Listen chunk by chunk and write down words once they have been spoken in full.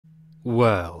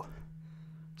Well,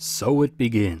 so it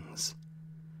begins.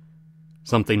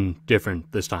 Something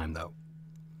different this time, though.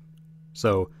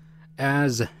 So,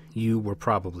 as you were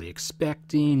probably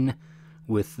expecting,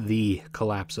 with the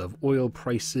collapse of oil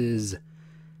prices,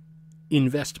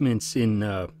 investments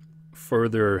in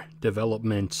further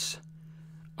development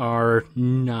are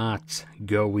not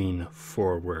going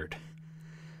forward.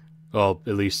 Well,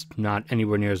 at least not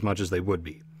anywhere near as much as they would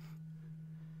be.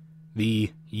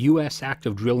 The U.S.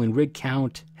 active drilling rig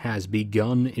count has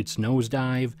begun its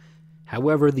nosedive.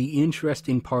 However, the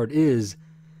interesting part is,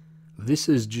 this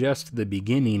is just the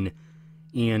beginning,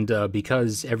 and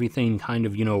because everything kind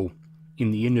of,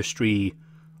 in the industry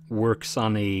works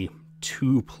on a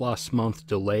 2+ month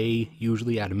delay,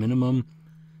 usually at a minimum,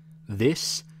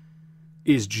 this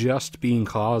is just being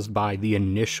caused by the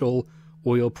initial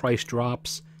oil price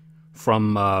drops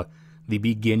from the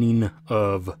beginning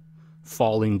of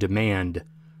falling demand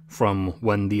from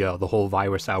when the whole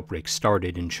virus outbreak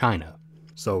started in China.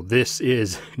 So this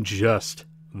is just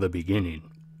the beginning.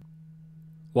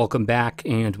 Welcome back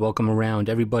and welcome around,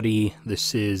 everybody.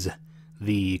 This is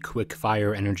the Quick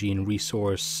Fire Energy and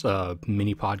Resource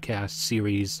mini podcast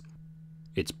series.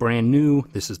 It's brand new.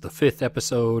 This is the 5th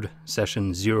episode,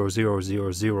 session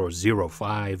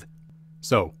 000005.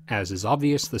 So, as is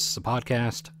obvious, this is a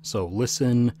podcast, so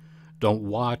listen, don't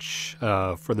watch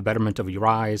for the betterment of your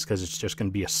eyes, because it's just going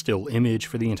to be a still image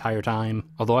for the entire time.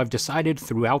 Although I've decided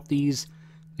throughout these,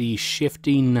 the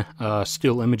shifting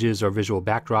still images or visual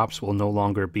backdrops will no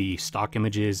longer be stock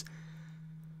images.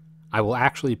 I will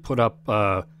actually put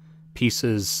up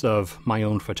pieces of my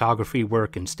own photography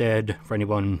work instead, for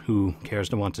anyone who cares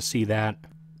to want to see that.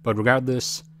 But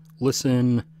regardless,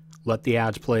 listen, let the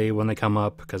ads play when they come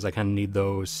up, because I kind of need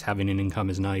those. Having an income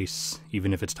is nice,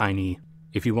 even if it's tiny.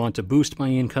 If you want to boost my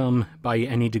income by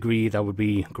any degree, that would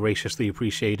be graciously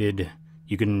appreciated.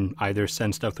 You can either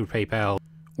send stuff through PayPal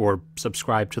or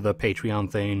subscribe to the Patreon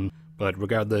thing. But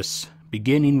regardless,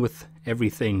 beginning with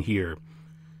everything here.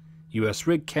 U.S.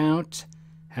 rig count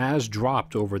has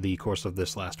dropped over the course of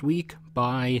this last week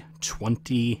by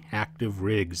 20 active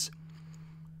rigs,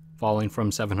 falling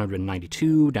from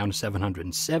 792 down to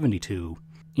 772,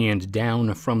 and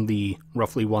down from the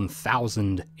roughly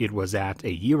 1,000 it was at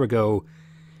a year ago,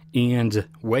 and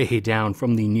way down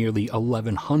from the nearly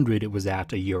 1,100 it was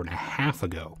at a year and a half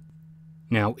ago.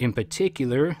 Now, in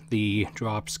particular, the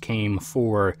drops came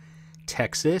for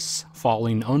Texas,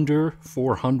 falling under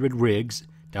 400 rigs,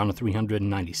 down to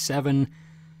 397,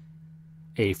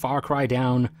 a far cry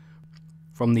down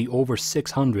from the over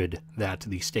 600 that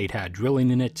the state had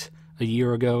drilling in it a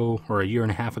year ago, or a year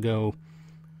and a half ago.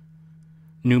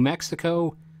 New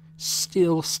Mexico,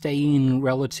 still staying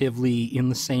relatively in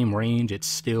the same range. It's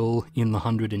still in the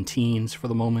 100 and teens for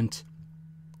the moment.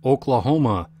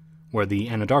 Oklahoma, where the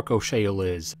Anadarko Shale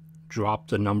is,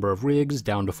 dropped a number of rigs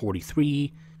down to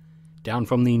 43, down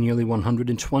from the nearly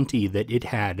 120 that it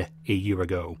had a year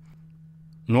ago.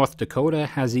 North Dakota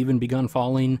has even begun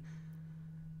falling.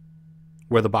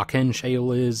 Where the Bakken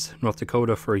Shale is, North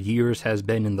Dakota for years has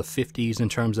been in the 50s in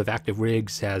terms of active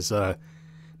rigs, as the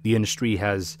industry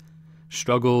has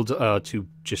struggled to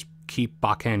just keep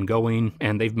Bakken going,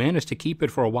 and they've managed to keep it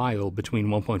for a while between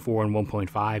 1.4 and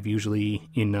 1.5, usually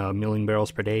in million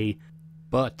barrels per day.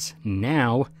 But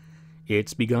now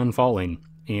it's begun falling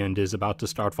and is about to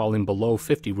start falling below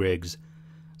 50 rigs.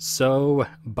 So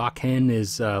Bakken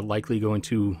is likely going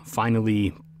to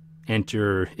finally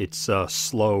enter its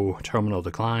slow terminal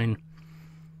decline.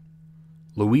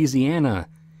 Louisiana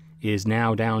is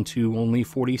now down to only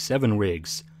 47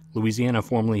 rigs. Louisiana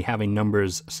formerly having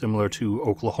numbers similar to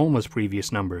Oklahoma's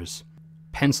previous numbers.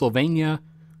 Pennsylvania,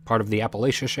 part of the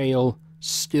Appalachia Shale,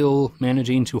 still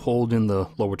managing to hold in the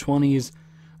lower 20s.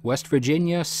 West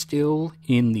Virginia still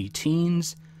in the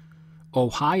teens.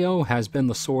 Ohio has been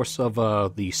the source of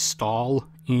the stall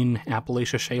in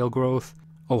Appalachia Shale growth.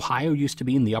 Ohio used to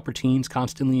be in the upper teens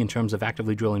constantly in terms of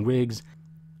actively drilling rigs.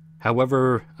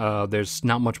 However, there's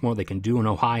not much more they can do in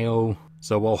Ohio.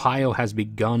 So Ohio has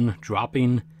begun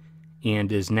dropping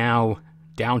and is now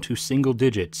down to single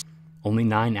digits. Only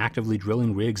 9 actively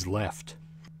drilling rigs left.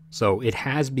 So it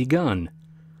has begun.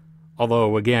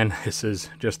 Although, again, this is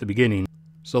just the beginning.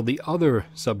 So the other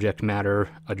subject matter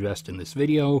addressed in this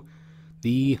video,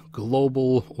 the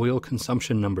global oil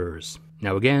consumption numbers.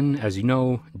 Now again, as you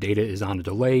know, data is on a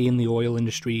delay in the oil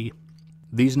industry.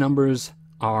 These numbers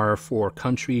are for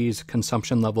countries'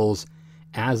 consumption levels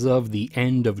as of the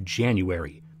end of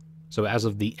January. So as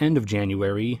of the end of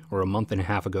January, or a month and a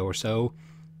half ago or so,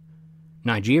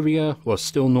 Nigeria was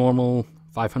still normal,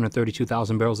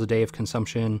 532,000 barrels a day of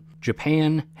consumption.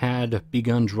 Japan had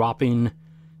begun dropping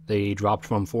They dropped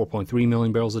from 4.3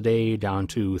 million barrels a day down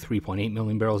to 3.8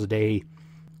 million barrels a day.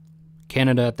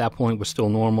 Canada at that point was still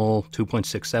normal,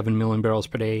 2.67 million barrels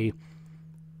per day.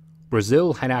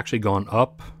 Brazil had actually gone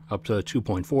up to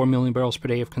 2.4 million barrels per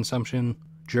day of consumption.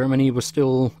 Germany was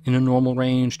still in a normal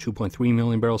range, 2.3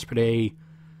 million barrels per day.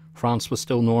 France was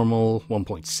still normal,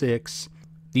 1.6.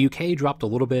 The UK dropped a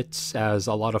little bit as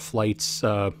a lot of flights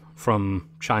from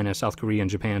China, South Korea,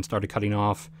 and Japan started cutting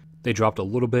off. They dropped a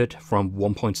little bit from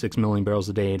 1.6 million barrels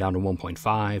a day down to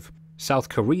 1.5. South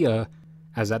Korea,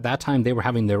 as at that time they were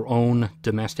having their own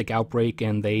domestic outbreak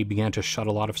and they began to shut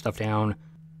a lot of stuff down.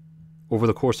 Over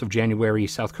the course of January,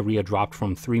 South Korea dropped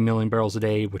from 3 million barrels a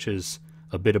day, which is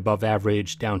a bit above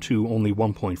average, down to only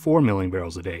 1.4 million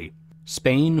barrels a day.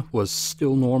 Spain was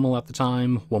still normal at the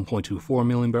time, 1.24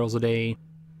 million barrels a day.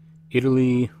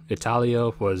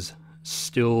 Italia was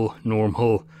still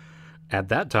normal at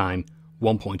that time,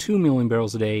 1.2 million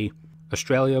barrels a day.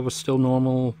 Australia was still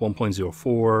normal,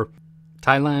 1.04.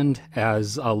 Thailand,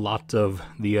 as a lot of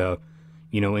the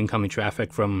incoming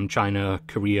traffic from China,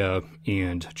 Korea,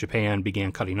 and Japan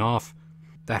began cutting off,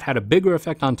 that had a bigger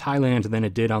effect on Thailand than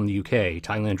it did on the UK.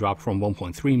 Thailand dropped from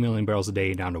 1.3 million barrels a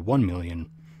day down to 1 million.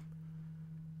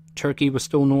 Turkey was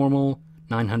still normal,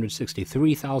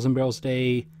 963,000 barrels a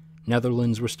day.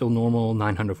 Netherlands were still normal,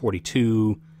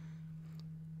 942.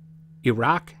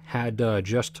 Iraq had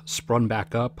just sprung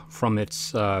back up from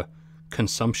its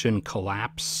consumption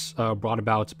collapse brought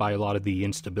about by a lot of the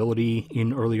instability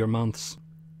in earlier months.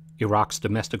 Iraq's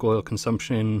domestic oil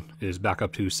consumption is back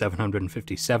up to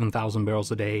 757,000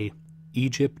 barrels a day.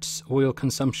 Egypt's oil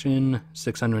consumption,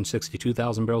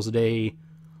 662,000 barrels a day.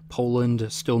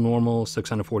 Poland, still normal,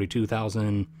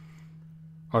 642,000.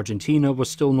 Argentina was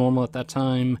still normal at that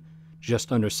time,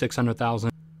 just under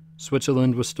 600,000.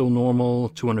 Switzerland was still normal,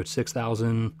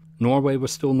 206,000. Norway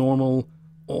was still normal,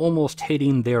 almost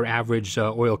hitting their average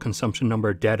oil consumption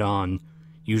number dead on.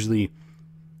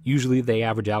 Usually they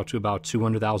average out to about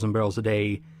 200,000 barrels a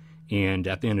day, and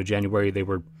at the end of January they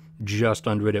were just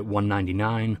under it at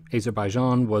 199.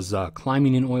 Azerbaijan was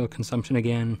climbing in oil consumption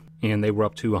again, and they were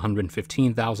up to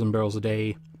 115,000 barrels a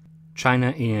day. China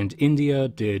and India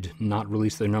did not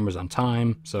release their numbers on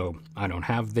time, so I don't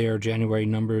have their January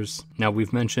numbers. Now,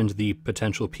 we've mentioned the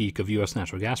potential peak of U.S.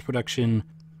 natural gas production,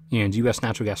 and U.S.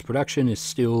 natural gas production is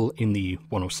still in the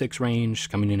 106 range,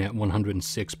 coming in at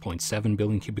 106.7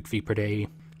 billion cubic feet per day.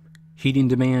 Heating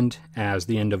demand, as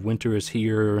the end of winter is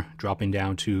here, dropping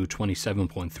down to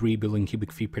 27.3 billion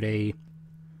cubic feet per day.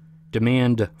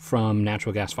 Demand from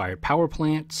natural gas-fired power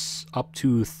plants up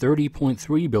to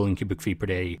 30.3 billion cubic feet per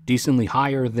day, decently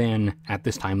higher than at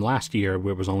this time last year,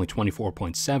 where it was only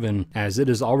 24.7, as it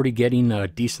is already getting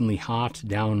decently hot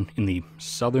down in the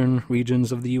southern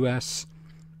regions of the U.S.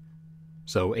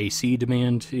 So AC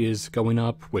demand is going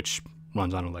up, which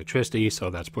runs on electricity, so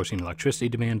that's pushing electricity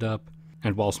demand up.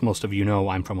 And whilst most of you know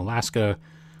I'm from Alaska,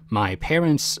 my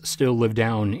parents still live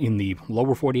down in the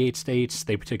lower 48 states.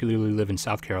 They particularly live in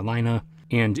South Carolina.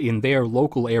 And in their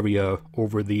local area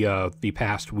over the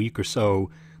past week or so,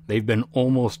 they've been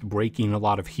almost breaking a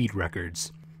lot of heat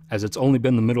records, as it's only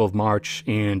been the middle of March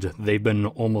and they've been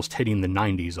almost hitting the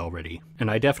 90s already.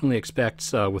 And I definitely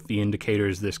expect with the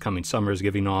indicators this coming summer is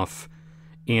giving off,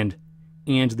 and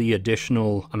the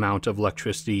additional amount of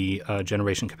electricity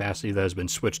generation capacity that has been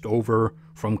switched over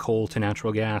from coal to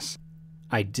natural gas,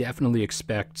 I definitely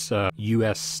expect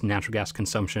U.S. natural gas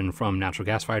consumption from natural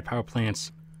gas-fired power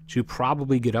plants to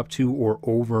probably get up to or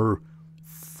over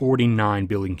 49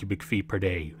 billion cubic feet per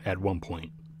day at one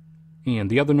point. And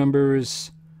the other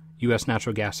numbers, U.S.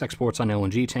 natural gas exports on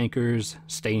LNG tankers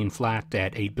staying flat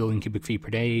at 8 billion cubic feet per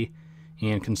day,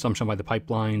 and consumption by the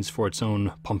pipelines for its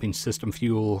own pumping system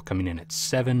fuel coming in at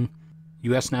 7.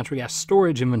 U.S. natural gas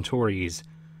storage inventories,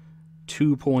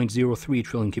 2.03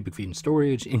 trillion cubic feet in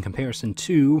storage, in comparison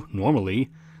to, normally,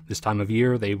 this time of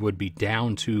year, they would be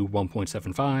down to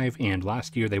 1.75, and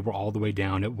last year they were all the way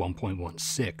down at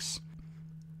 1.16.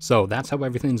 So that's how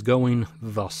everything's going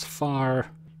thus far,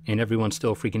 and everyone's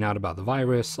still freaking out about the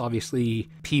virus. Obviously,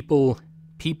 people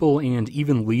and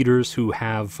even leaders who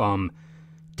have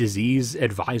disease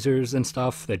advisors and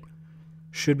stuff that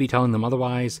should be telling them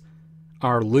otherwise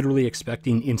are literally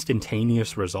expecting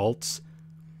instantaneous results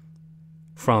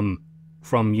from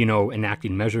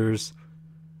enacting measures.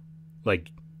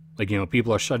 Like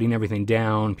people are shutting everything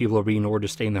down, people are being ordered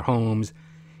to stay in their homes,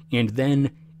 and then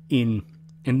in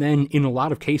a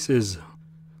lot of cases,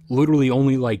 literally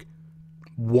only like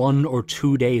 1 or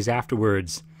 2 days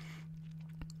afterwards,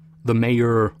 the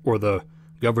mayor or the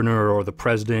governor or the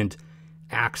president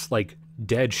acts like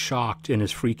dead shocked and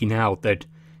is freaking out that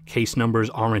case numbers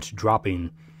aren't dropping.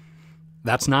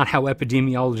 That's not how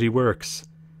epidemiology works.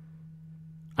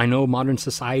 I know modern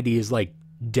society is like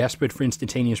desperate for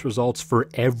instantaneous results for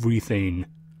everything,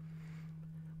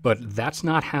 but that's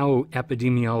not how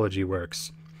epidemiology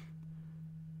works.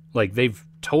 Like, they've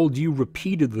told you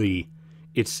repeatedly,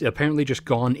 it's apparently just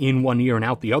gone in one ear and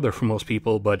out the other for most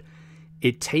people, but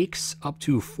it takes up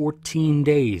to 14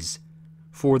 days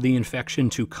for the infection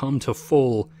to come to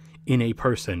full in a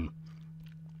person.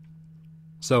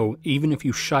 So even if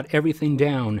you shut everything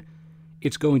down,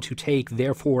 it's going to take,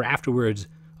 therefore, afterwards,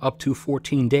 up to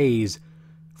 14 days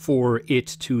for it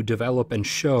to develop and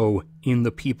show in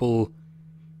the people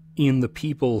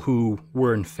who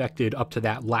were infected up to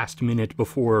that last minute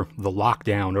before the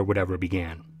lockdown or whatever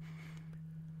began.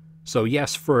 So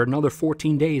yes, for another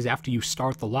 14 days after you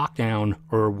start the lockdown,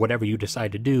 or whatever you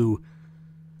decide to do,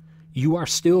 you are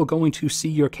still going to see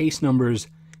your case numbers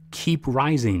keep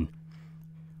rising.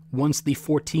 Once the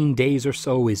 14 days or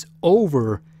so is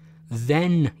over,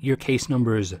 then your case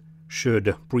numbers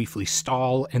should briefly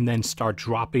stall and then start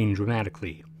dropping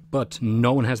dramatically. But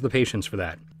no one has the patience for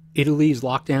that. Italy's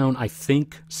lockdown, I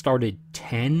think, started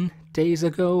 10 days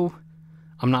ago.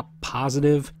 I'm not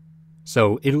positive.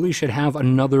 So Italy should have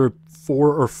another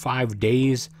 4 or 5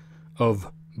 days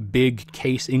of big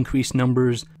case increase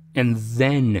numbers, and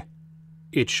then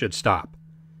it should stop.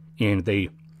 And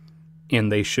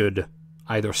they should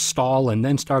either stall and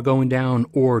then start going down,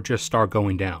 or just start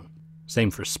going down.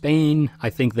 Same for Spain. I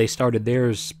think they started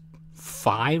theirs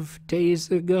 5 days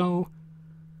ago.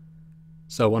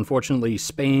 So unfortunately,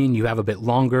 Spain, you have a bit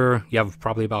longer. You have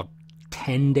probably about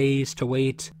 10 days to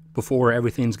wait before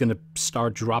everything's going to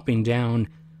start dropping down.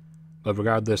 But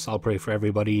regardless, I'll pray for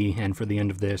everybody and for the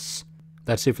end of this.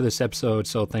 That's it for this episode,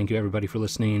 so thank you everybody for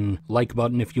listening. Like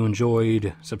button if you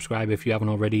enjoyed. Subscribe if you haven't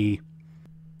already.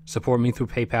 Support me through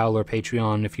PayPal or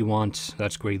Patreon if you want.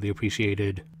 That's greatly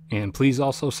appreciated. And please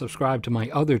also subscribe to my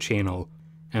other channel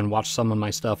and watch some of my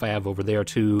stuff I have over there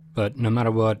too. But no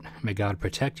matter what, may God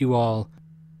protect you all.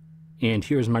 And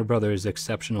here's my brother's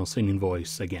exceptional singing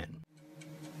voice again.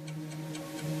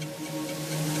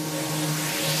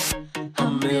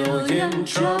 A million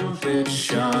trumpets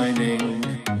shining